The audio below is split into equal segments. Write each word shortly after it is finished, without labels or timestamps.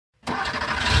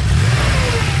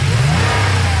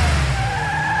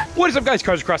What is up, guys?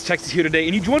 Cars Across Texas here today,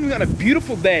 and you join me on a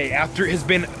beautiful day after it has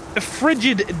been a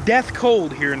frigid death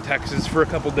cold here in Texas for a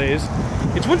couple days.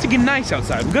 It's once again nice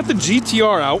outside. We've got the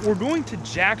GTR out. We're going to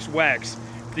Jack's Wax,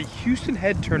 the Houston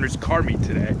Headturners car meet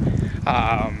today.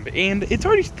 And it's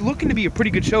already looking to be a pretty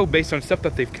good show based on stuff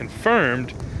that they've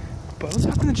confirmed. But let's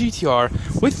hop in the GTR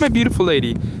with my beautiful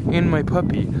lady and my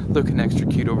puppy looking extra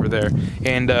cute over there.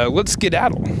 And let's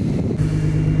skedaddle.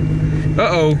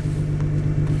 Uh-oh.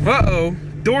 Uh-oh.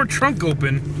 Door trunk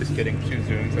open. Just kidding, she was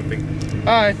doing something.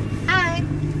 Hi. Hi.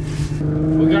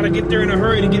 We gotta get there in a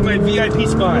hurry to get my VIP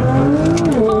spot.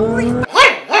 Holy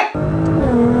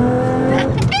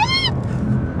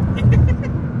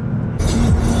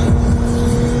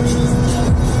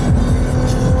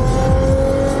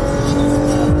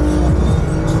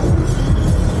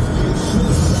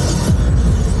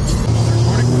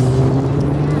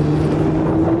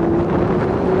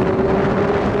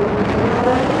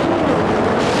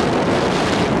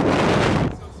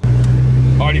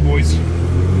Alrighty, boys,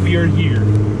 we are here.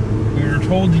 We were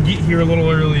told to get here a little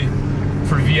early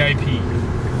for VIP,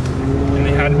 and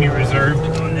they had me reserved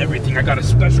on everything. I got a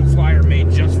special flyer made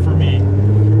just for me,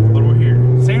 but we're here.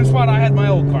 Same spot I had my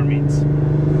old car meets.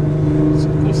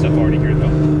 Some cool stuff already here, though.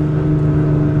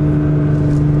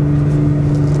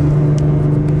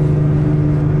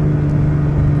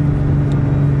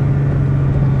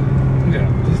 Look at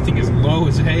that. This thing is low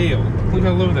as hell. Look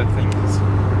how low that thing is.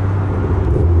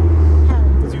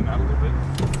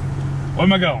 Where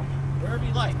am I going? Wherever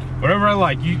you like. Wherever I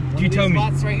like. You tell me.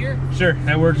 Spots right here? Sure,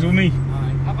 that works with me.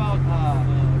 Alright, how about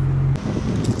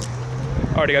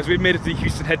Alrighty, guys, we made it to the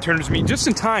Houston Headturners meet just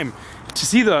in time to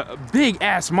see the big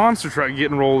ass monster truck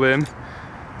getting rolled in.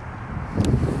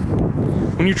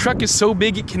 When your truck is so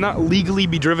big it cannot legally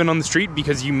be driven on the street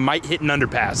because you might hit an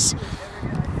underpass.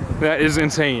 That is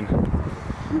insane.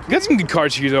 We got some good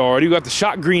cars here though already. We got the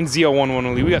shot green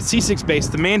Z01 we got C6 base,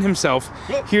 the man himself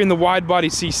here in the wide body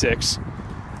C6.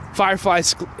 Firefly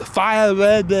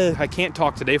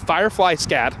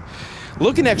Scat,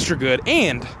 looking extra good,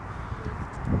 and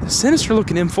the sinister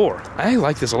looking M4. I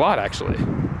like this a lot actually.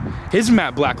 His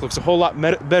matte black looks a whole lot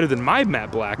better than my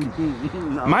matte black.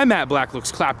 No. My matte black looks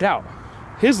clapped out.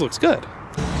 His looks good.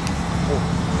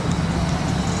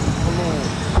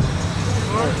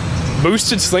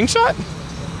 Boosted slingshot?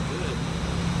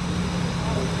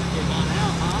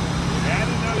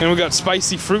 And we got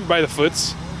spicy fruit by the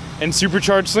foots and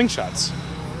supercharged slingshots.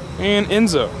 And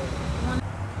Enzo.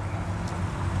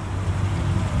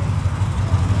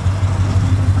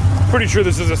 Pretty sure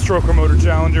this is a stroker motor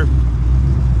Challenger.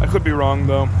 I could be wrong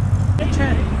though.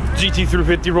 GT through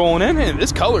 50 rolling in, and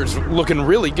this color's looking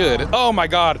really good. Oh my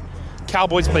God.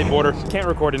 Cowboys play border. Can't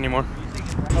record anymore.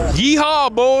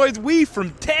 Yeehaw, boys. We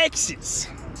from Texas.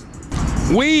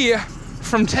 We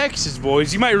from Texas,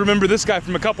 boys. You might remember this guy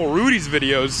from a couple Rudy's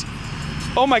videos.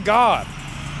 Oh my God.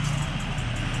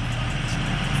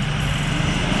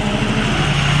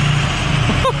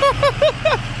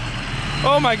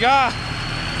 Oh my God.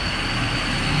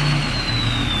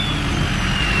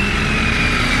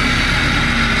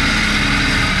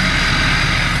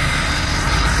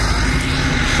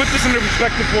 Put this into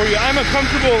perspective for you. I'm a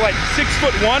comfortable like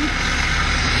 6'1".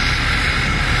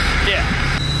 Yeah.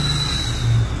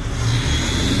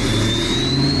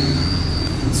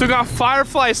 So we got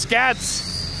Firefly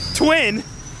Scat's twin,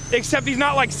 except he's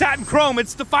not like satin chrome,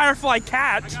 it's the Firefly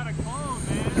Cat. I got a clone,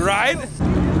 man. Right?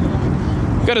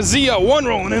 Got a Z01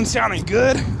 rolling in, sounding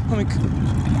good.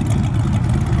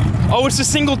 Oh, it's a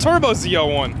single turbo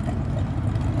Z01.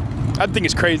 That thing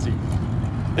is crazy.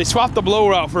 They swapped the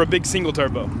blower out for a big single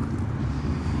turbo.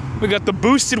 We got the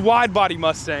boosted wide body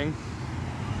Mustang.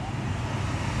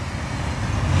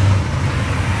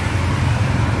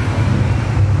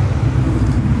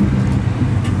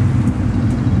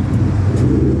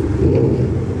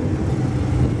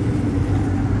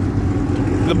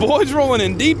 The boys rolling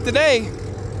in deep today.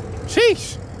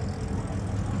 Sheesh.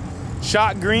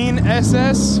 Shot green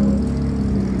SS.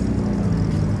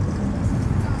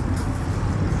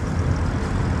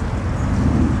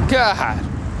 God.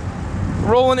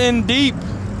 Rolling in deep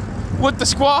with the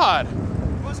squad.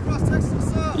 West Cross Texas,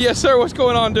 what's up? Yes, sir. What's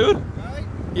going on, dude? Right?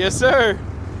 Yes, sir.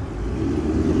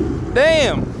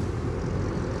 Damn.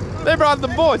 They brought the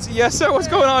boys. Yes, sir. What's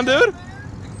going on, dude?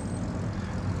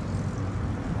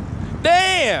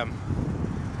 Damn.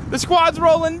 The squad's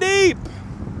rolling deep.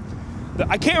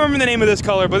 I can't remember the name of this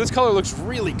color, but this color looks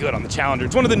really good on the Challenger.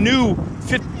 It's one of the new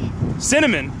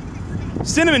cinnamon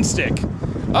stick.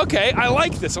 Okay, I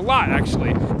like this a lot,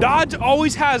 actually. Dodge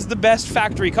always has the best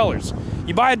factory colors.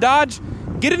 You buy a Dodge,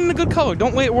 get it in a good color.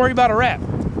 Don't worry about a wrap.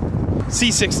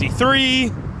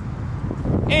 C63.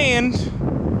 And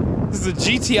this is a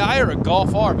GTI or a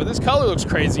Golf R, but this color looks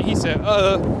crazy. He said,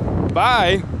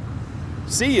 bye.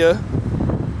 See ya.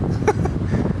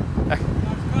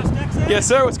 Yes,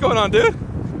 sir. What's going on, dude?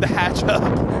 The hatch up.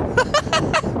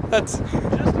 That's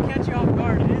just to catch you off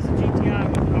guard. It is a GTI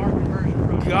with an R conversion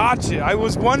front. Gotcha. I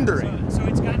was wondering. So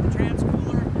it's got the trans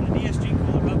cooler and the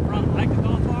DSG cooler up front, like the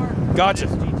Golf R. Gotcha.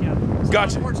 It's a GTI. So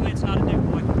Gotcha. Unfortunately, it's not a dick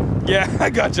boy. Yeah, I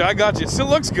got you. I got you. Still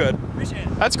looks good. Appreciate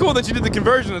it. That's cool that you did the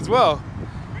conversion as well.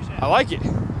 Appreciate it. I like it.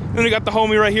 Then we got the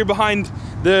homie right here behind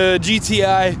the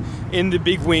GTI in the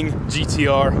big wing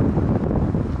GTR.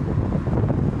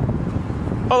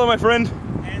 Hello, my friend.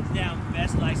 Hands down,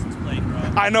 best license plate, bro.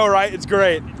 I know, right? It's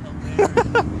great.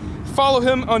 Follow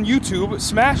him on YouTube,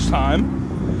 Smash Time.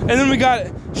 And then we got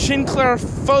Sinclair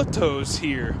Photos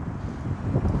here.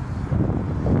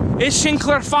 It's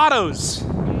Sinclair Photos.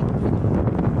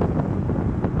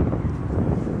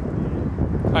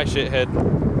 Hi, shithead.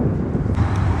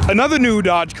 Another new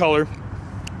Dodge color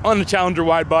on the Challenger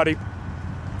wide body.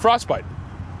 Frostbite.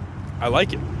 I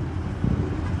like it.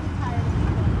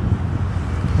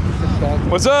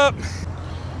 What's up?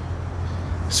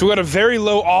 So we got a very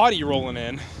low Audi rolling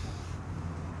in.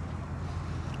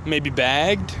 Maybe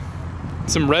bagged.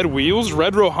 Some red wheels.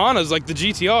 Red Rohanas like the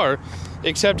GTR,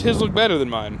 except his look better than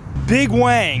mine. Big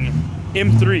Wang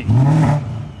M3.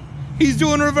 He's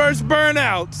doing reverse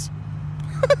burnouts.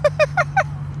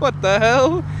 What the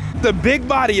hell? The big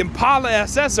body Impala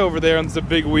SS over there on the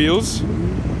big wheels.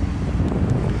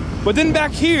 But then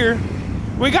back here,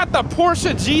 we got the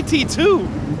Porsche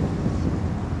GT2.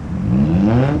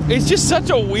 It's just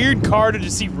such a weird car to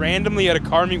just see randomly at a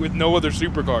car meet with no other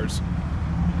supercars.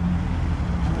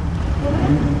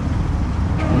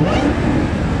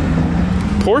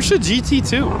 Porsche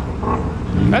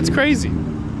GT2. That's crazy.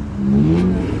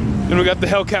 Then we got the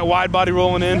Hellcat wide body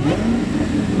rolling in.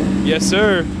 Yes,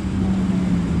 sir.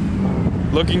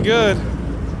 Looking good.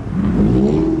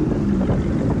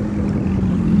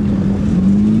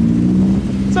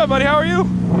 What's up, buddy? How are you?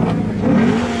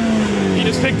 He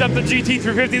just picked up the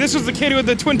GT350. This was the kid with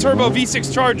the twin turbo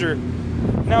V6 Charger.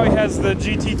 Now he has the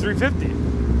GT350.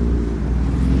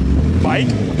 Bike.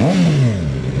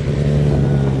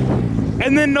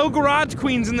 And then no garage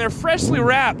queens in their freshly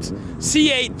wrapped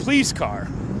C8 police car.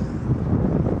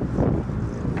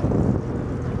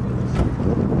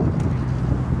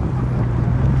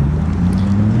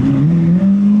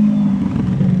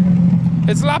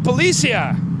 It's La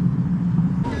Policia.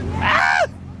 Ah!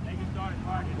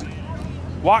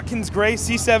 Watkins Gray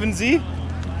C7Z.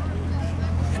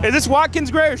 Is this Watkins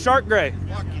Gray or Shark Gray?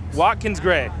 Watkins. Watkins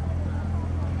Gray.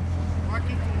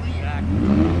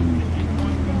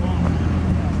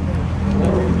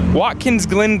 Watkins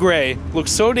Glen Gray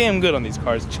looks so damn good on these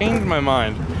cars. Changed my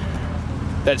mind.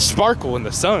 That sparkle in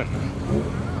the sun.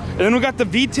 And then we got the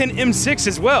V10 M6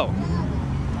 as well.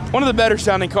 One of the better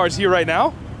sounding cars here right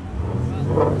now.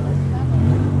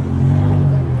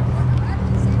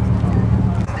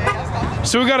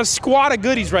 So we got a squad of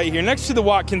goodies right here next to the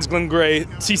Watkins Glen Gray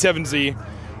C7Z.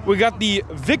 We got the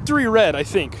Victory Red, I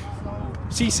think,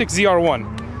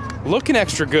 C6ZR1, looking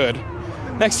extra good.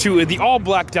 Next to the all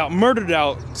blacked out, murdered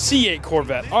out C8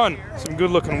 Corvette on some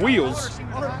good looking wheels.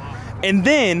 And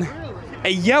then a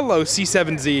yellow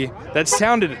C7Z that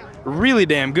sounded really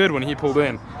damn good when he pulled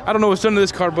in. I don't know what's done to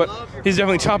this car, but he's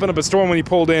definitely chopping up a storm when he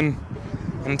pulled in,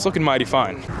 and it's looking mighty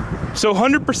fine. So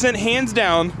 100% hands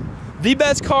down, the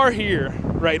best car here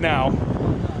right now,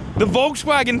 the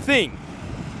Volkswagen Thing.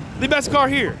 The best car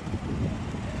here.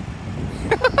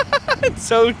 It's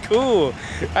so cool.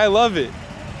 I love it.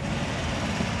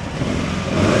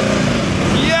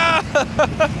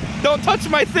 Yeah! Don't touch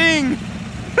my thing.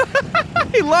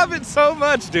 I love it so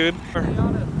much, dude.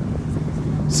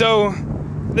 So,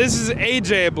 this is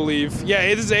AJ, I believe. Yeah,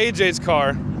 it is AJ's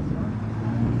car.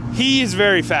 He is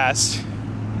very fast.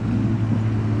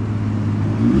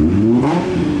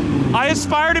 I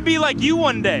aspire to be like you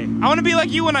one day. I want to be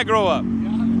like you when I grow up.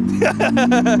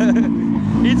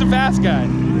 He's a fast guy.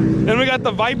 Then we got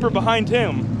the Viper behind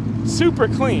him. Super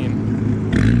clean.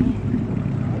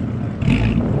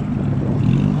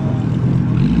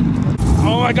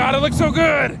 Oh my God, it looks so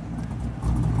good.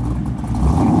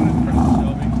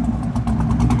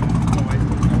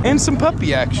 And some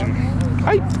puppy action.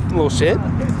 Hi, little shit.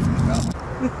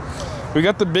 We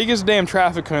got the biggest damn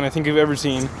traffic cone I think I've ever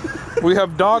seen. We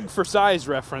have dog for size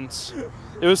reference.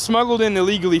 It was smuggled in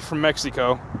illegally from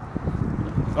Mexico.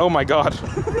 Oh my God.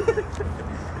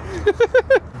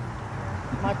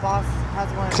 My boss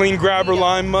has one. Clean grabber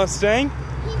line Mustang.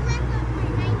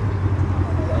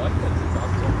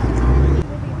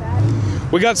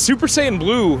 We got Super Saiyan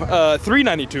Blue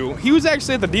 392. He was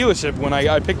actually at the dealership when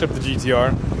I picked up the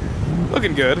GTR.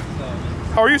 Looking good.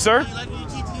 How are you, sir? You like your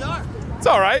GTR? It's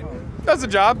all right. Does the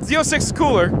job. Z06 is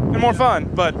cooler and more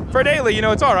fun, but for daily, you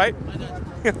know, it's all right.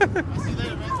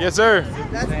 Yes, sir.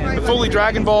 The fully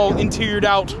Dragon Ball interior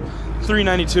out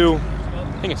 392. I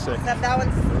think it's sick. Except that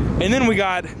one's... And then we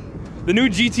got the new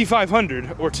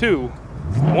GT500 or two.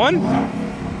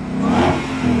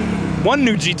 One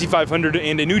new GT500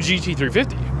 and a new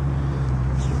GT350.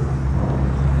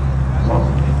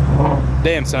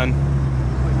 Damn, son.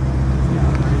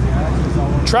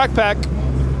 Track pack,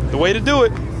 the way to do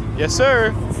it. Yes,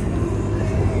 sir.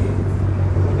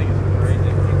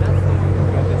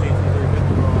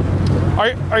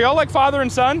 Are y'all like father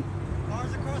and son?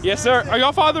 Yes, sir. Are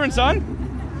y'all father and son?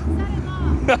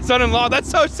 Son-in-law. That's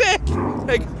so sick.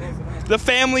 Like, the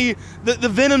family, the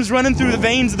venom's running through the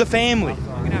veins of the family.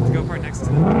 I'm gonna have to go for it next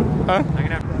time. Huh? I'm gonna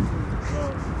have to.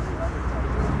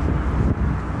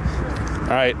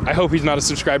 All right. I hope he's not a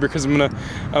subscriber because I'm gonna.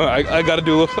 I gotta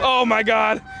do a little. Oh my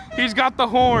God! He's got the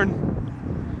horn.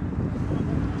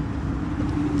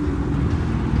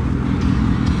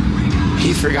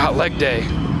 He forgot leg day.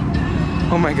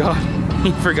 Oh my God!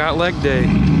 He forgot leg day.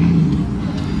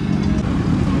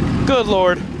 Good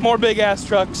Lord! More big ass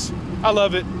trucks. I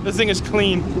love it. This thing is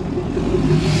clean.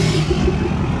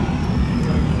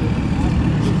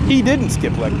 He didn't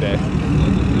skip leg day.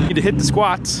 He had to hit the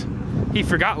squats. He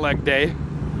forgot leg day.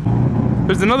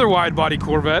 There's another wide body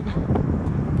Corvette.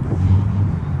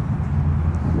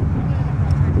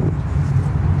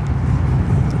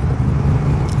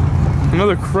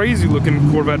 Another crazy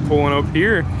looking Corvette pulling up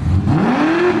here.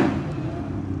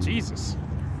 Jesus.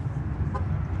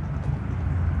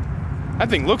 That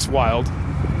thing looks wild.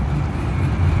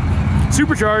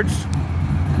 Supercharged.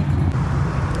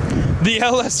 The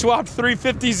LS swapped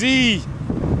 350Z.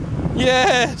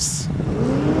 Yes.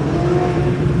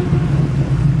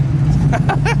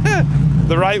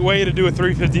 The right way to do a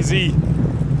 350Z.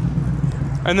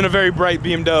 And then a very bright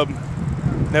BMW.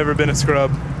 Never been a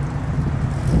scrub.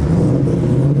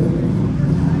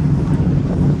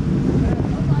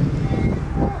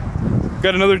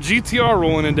 Got another GTR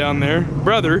rolling in down there,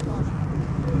 brother.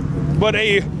 But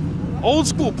a old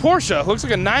school Porsche. Looks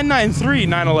like a 993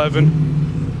 911.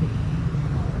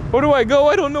 Where do I go?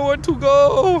 I don't know where to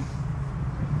go.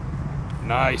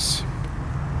 Nice.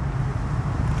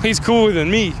 He's cooler than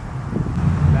me.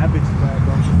 That bitch is bad,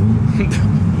 don't you?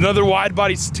 Another wide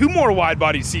body, two more wide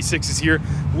body C6s here,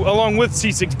 along with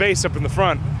C6 base up in the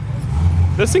front.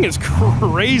 This thing is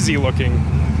crazy looking.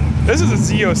 This is a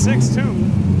Z06 too.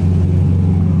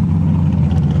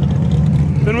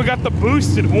 Then we got the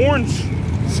boosted orange,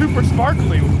 super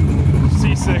sparkly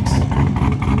C6.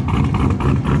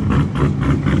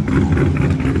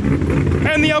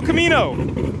 And the El Camino.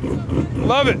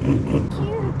 Love it.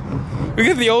 We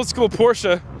got the old school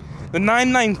Porsche, the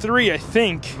 993, I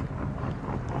think.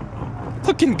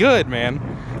 Looking good, man.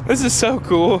 This is so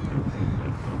cool.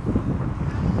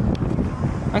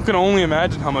 I can only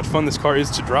imagine how much fun this car is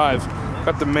to drive.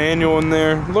 Got the manual in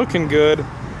there, looking good.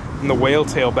 And the whale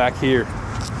tail back here.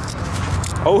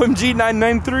 OMG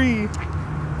 993.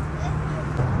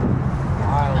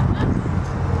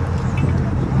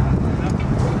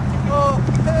 Oh,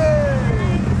 hey!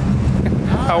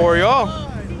 How are y'all?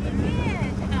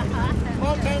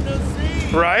 Welcome to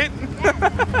see. Right?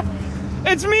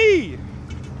 It's me.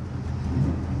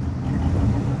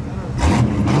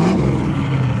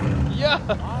 Yeah.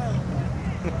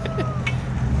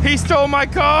 He stole my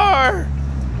car.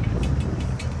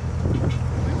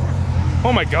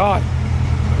 Oh my God.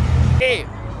 Hey.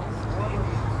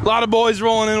 A lot of boys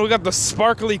rolling in. We got the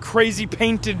sparkly, crazy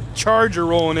painted Charger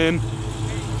rolling in.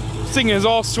 This thing is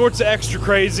all sorts of extra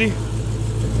crazy.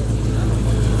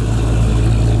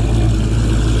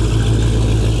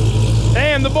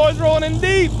 Damn, the boys rolling in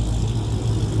deep.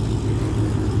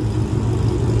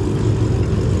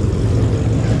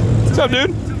 What's up, dude?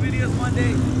 2 videos one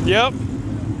day. Yep.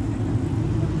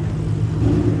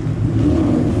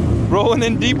 Rolling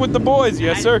in deep with the boys,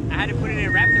 yes, sir. I had to put it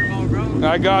in Raptor mode, bro.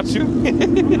 I got you.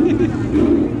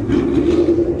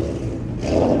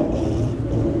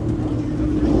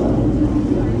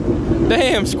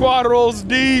 Damn, squad rolls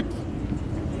deep.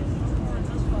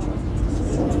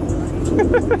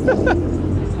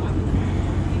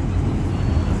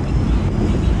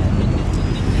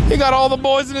 He got all the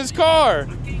boys in his car,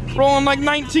 rolling like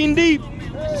 19 deep.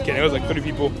 Just kidding, it was like 30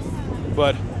 people.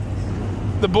 But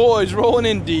the boys rolling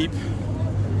in deep.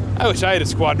 I wish I had a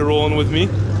squad to roll in with me.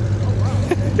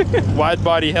 Wide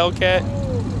body Hellcat,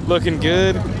 looking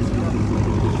good.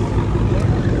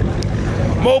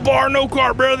 Mo bar, no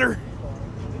car, brother.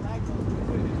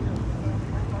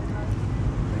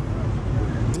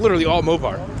 literally all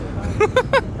Mopar.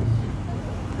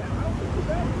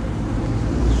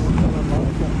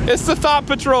 It's the Thought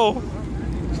Patrol.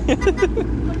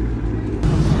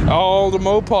 All the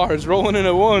Mopars rolling in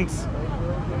at once.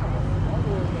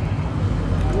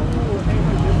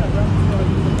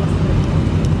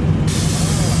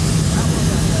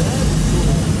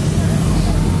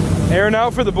 Airing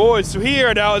out for the boys. So he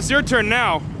aired out. It's your turn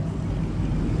now.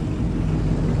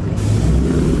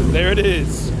 There it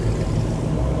is.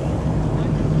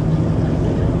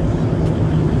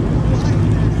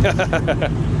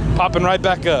 Popping right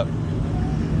back up.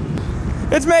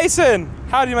 It's Mason.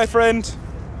 Howdy, my friend.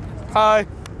 Hi.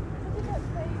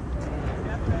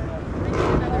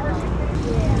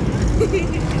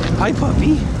 Hi,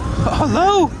 puppy.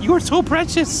 Hello. You are so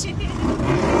precious.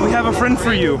 We have a friend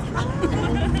for you.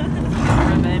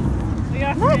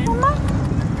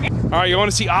 All right, you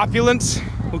want to see opulence?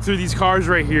 Look through these cars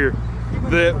right here.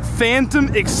 The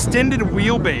Phantom extended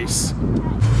wheelbase.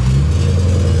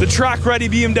 The track-ready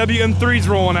BMW M3's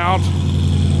rolling out.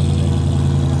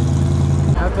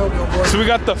 So we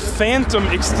got the Phantom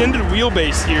extended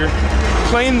wheelbase here,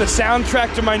 playing the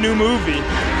soundtrack to my new movie.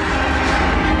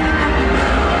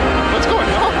 What's going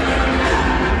on?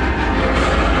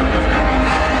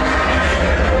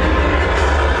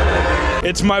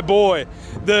 It's my boy.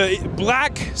 The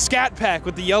black Scat Pack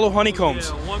with the yellow honeycombs.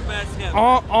 Yeah, one bad step.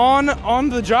 On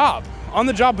the job. On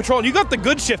the job patrol. You got the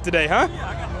good shift today, huh? Yeah,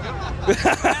 I got the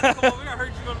good one. I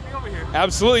heard you're going to be over here.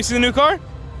 Absolutely. You see the new car?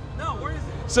 No, where is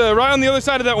it? So right on the other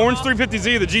side of that orange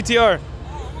 350Z, the GTR.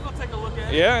 Oh, we're going to take a look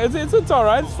at it. Yeah, it's all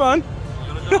right. It's fun.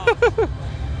 Staying out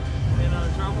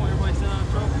of trouble? Everybody staying out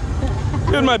of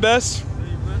trouble? Doing my best.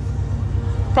 Doing your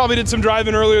best? Probably did some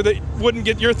driving earlier that wouldn't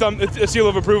get your a seal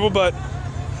of approval, but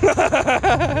As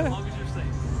long as you're safe.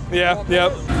 yeah,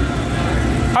 yep.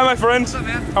 Hi, my friend. What's up,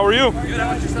 man? How are you? Good,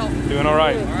 how about yourself? Doing all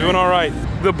right. Doing all right.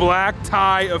 The black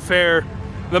tie affair,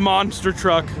 the monster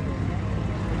truck.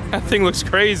 That thing looks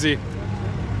crazy.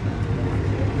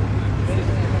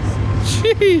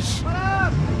 Sheesh.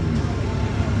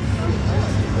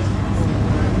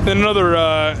 Then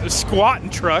another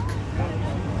squatting truck.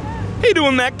 He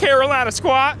doing that Carolina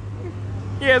squat.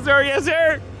 Yes, sir. Yes,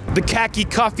 sir. The khaki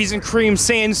coffees and cream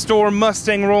sandstorm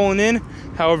Mustang rolling in.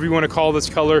 However you want to call this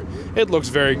color. It looks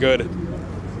very good.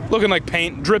 Looking like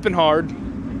paint, dripping hard.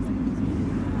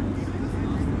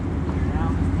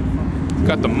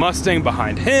 Got the Mustang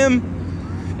behind him.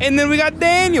 And then we got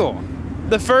Daniel,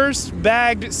 the first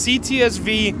bagged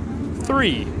CTSV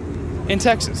 3 in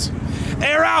Texas.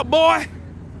 Air out, boy!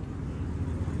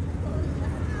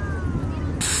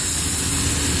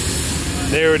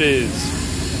 There it is.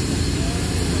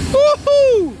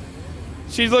 Woohoo!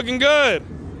 She's looking good.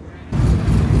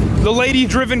 The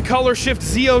lady-driven color shift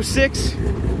Z06.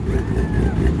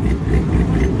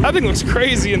 That thing looks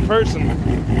crazy in person.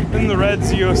 And the red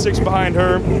Z06 behind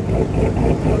her.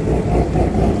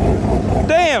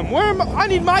 Damn, where am I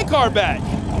need my car back.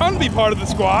 I'm gonna be part of the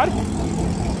squad.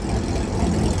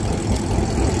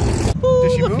 Ooh,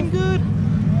 Did she looking move? good.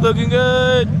 Looking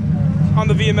good. On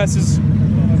the VMS's.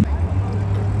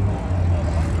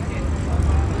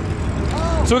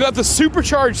 So we got the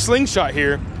supercharged slingshot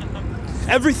here.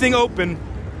 Everything open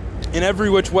in every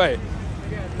which way.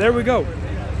 There we go.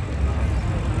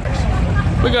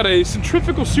 We got a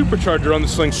centrifugal supercharger on the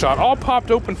slingshot, all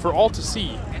popped open for all to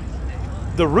see.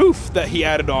 The roof that he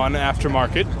added on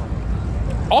aftermarket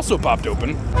also popped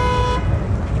open.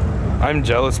 I'm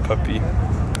jealous, puppy.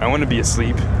 I want to be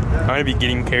asleep. I want to be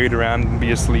getting carried around and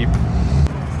be asleep.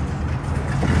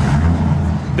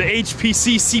 The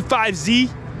HPC C5Z.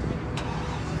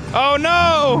 Oh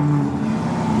no!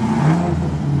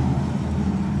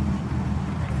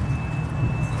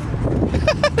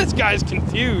 This guy's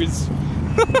confused.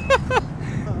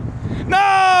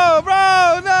 No,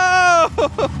 bro, no!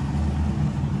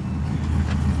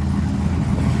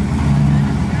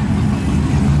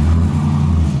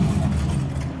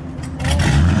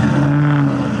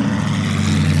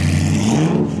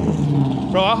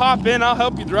 Bro, I'll hop in, I'll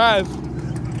help you drive.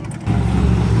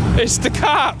 It's the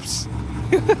cops.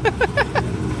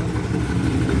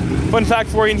 Fun fact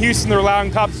for you, in Houston, they're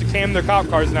allowing cops to cam their cop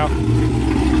cars now.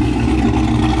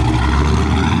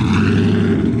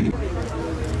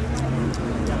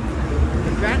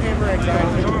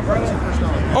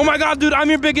 Oh my God, dude, I'm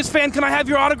your biggest fan. Can I have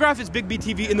your autograph? It's Big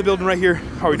BTV in the building right here.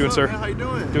 How are we doing, sir? How you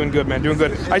doing? Doing good, man, doing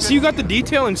good. I see you got the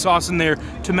detailing sauce in there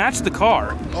to match the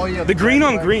car. Oh yeah. The green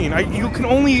on green. You can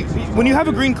only, when you have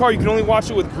a green car, you can only wash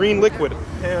it with green liquid.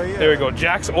 Hell yeah. There we go,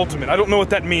 Jack's Ultimate. I don't know what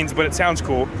that means, but it sounds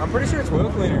cool. I'm pretty sure it's wheel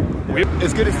cleaner.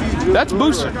 It's good to see you. That's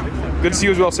Booster. Good to see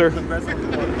you as well, sir.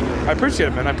 I appreciate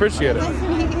it, man. I appreciate it.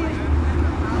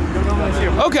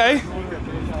 Okay.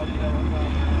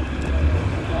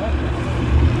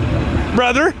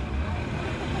 Brother.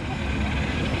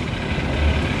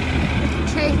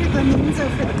 Traded the Enzo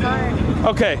for the car.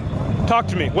 Okay. Talk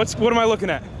to me. What am I looking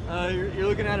at? You're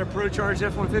looking at a Pro-Charged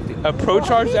F-150. A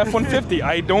Pro-Charged F-150.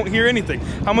 I don't hear anything.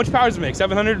 How much power does it make?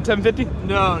 700, 750?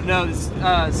 No,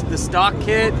 the stock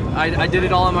kit. I did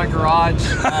it all in my garage.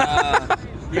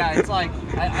 Yeah, it's like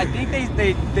I think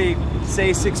they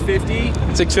say 650.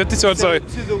 650. So it's like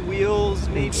to the wheels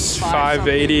maybe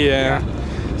 580. Yeah.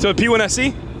 So a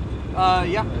P1SC?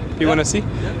 Yeah. P1SC? Yep.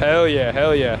 Hell yeah,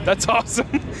 hell yeah. That's awesome.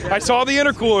 I saw the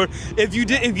intercooler. If you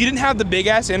didn't have the big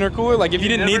ass intercooler, like if you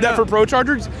didn't need that for Pro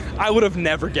Chargers, I would have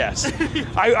never guessed.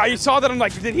 I saw that, I'm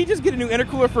like, did he just get a new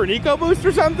intercooler for an EcoBoost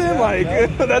or something? Yeah,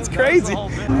 like that's crazy.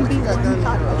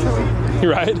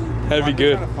 You're right. That'd be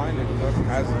good.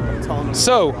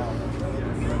 So,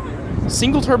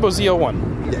 single turbo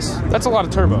Z01. Yes. That's a lot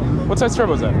of turbo. What size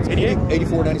turbo is that? 88?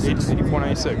 8496.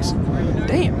 8496.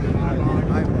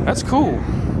 Damn. That's cool.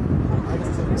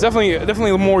 It's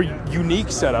definitely a more unique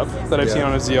setup that I've seen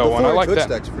on a Z01. I like that.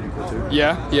 Stack's pretty cool too.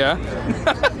 Yeah, yeah.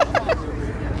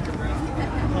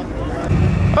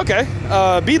 Okay,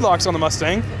 beadlocks on the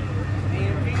Mustang.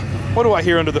 What do I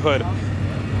hear under the hood?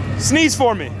 Sneeze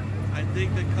for me. I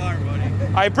dig the car, buddy.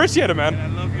 I appreciate it, man. I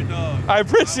love your dog. I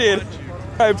appreciate it.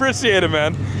 I appreciate it,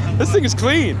 man. This thing is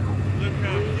clean. Look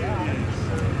how cute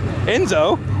it is.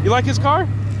 Enzo, you like his car?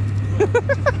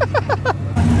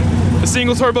 A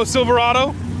single turbo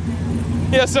Silverado.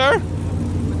 Yes, sir.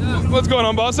 What's going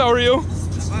on, boss? How are you?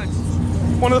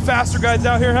 One of the faster guys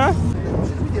out here, huh?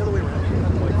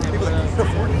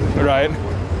 Right.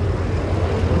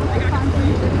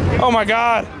 Oh my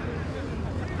God.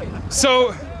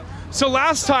 So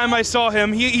last time I saw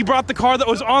him, he brought the car that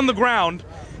was on the ground,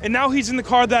 and now he's in the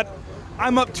car that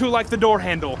I'm up to like the door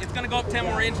handle. It's gonna go up 10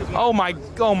 more inches. Oh my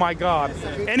God.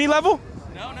 Any level?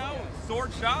 No,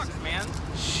 sword shocks, man.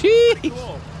 Sheesh.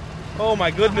 Cool. Oh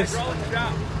my goodness. Hydraulic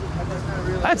shock.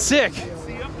 That's sick.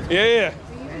 Yeah.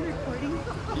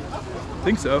 I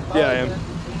think so. Yeah, I am.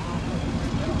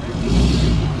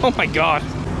 Oh my God.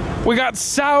 We got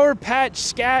Sour Patch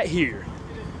Scat here.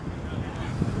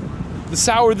 The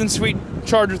sour than sweet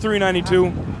Charger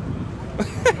 392.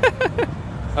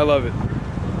 I love it.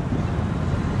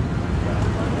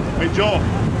 Hey, Joel,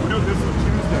 we're doing this on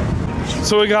Tuesday.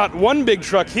 So we got one big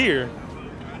truck here,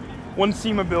 one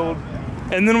SEMA build,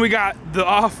 and then we got the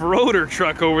off-roader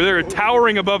truck over there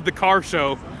towering above the car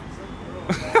show.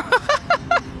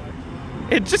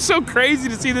 It's just so crazy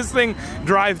to see this thing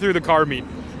drive through the car meet.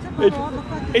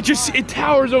 It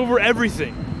towers over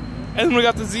everything. And then we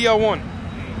got the ZL1,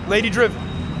 lady driven.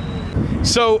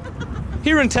 So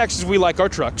here in Texas, we like our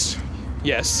trucks.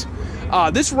 Yes.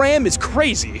 This Ram is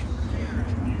crazy.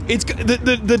 It's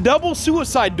the double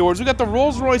suicide doors. We got the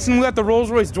Rolls Royce and we got the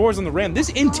Rolls Royce doors on the Ram. This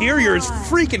interior is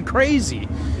freaking crazy.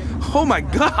 Oh my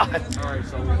God. Alright,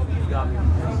 so you got me.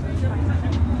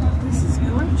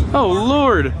 Oh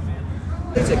Lord.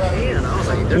 It's a can. I was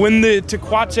like, When the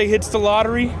Tequache hits the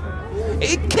lottery,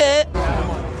 it cut.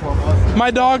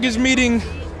 My dog is meeting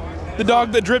the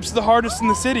dog that drips the hardest in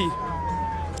the city.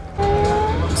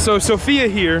 So Sophia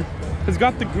here has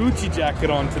got the Gucci jacket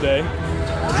on today.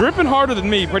 Dripping harder than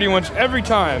me pretty much every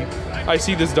time I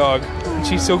see this dog. And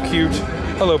she's so cute.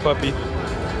 Hello, puppy.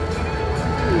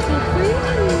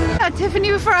 Got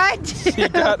Tiffany before I did. She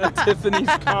got a Tiffany's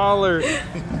collar.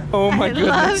 Oh my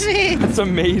goodness. Love it. That's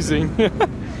amazing.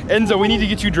 Enzo, we need to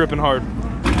get you dripping hard.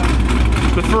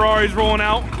 The Ferrari's rolling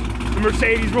out, the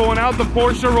Mercedes rolling out, the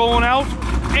Porsche rolling out,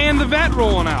 and the Vette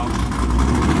rolling out.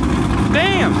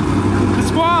 Damn, the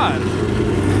squad.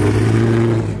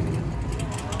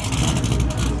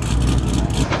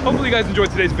 Hopefully you guys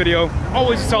enjoyed today's video.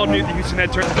 Always a solid meet at the Houston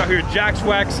Headturners out here at Jack's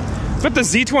Wax. Got the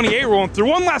Z28 rolling through.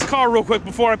 One last car real quick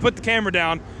before I put the camera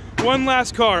down. One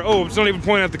last car. Oh, it's not even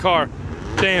pointing at the car.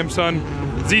 Damn, son.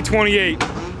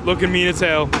 Z28. Looking mean as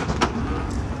hell.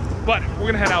 But we're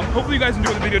gonna head out. Hopefully you guys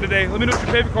enjoyed the video today. Let me know what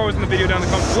your favorite car was in the video down in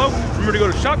the comments below. Remember to go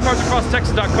to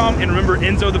shopcarsacrosstexas.com and remember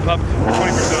Enzo the Pup for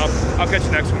 20% off. I'll catch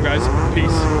you next one, guys.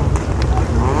 Peace.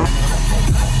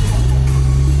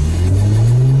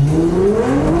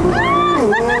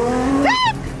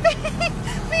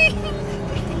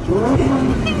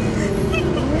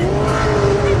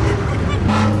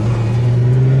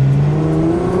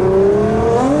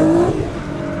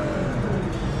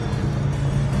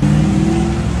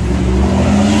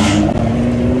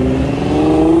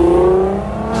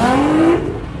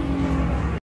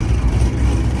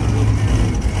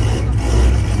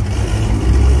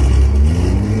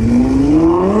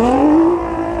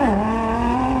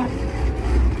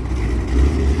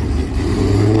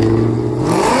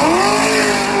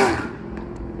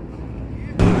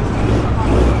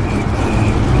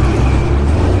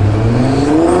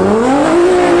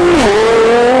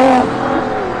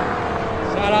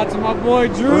 boy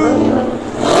Drew.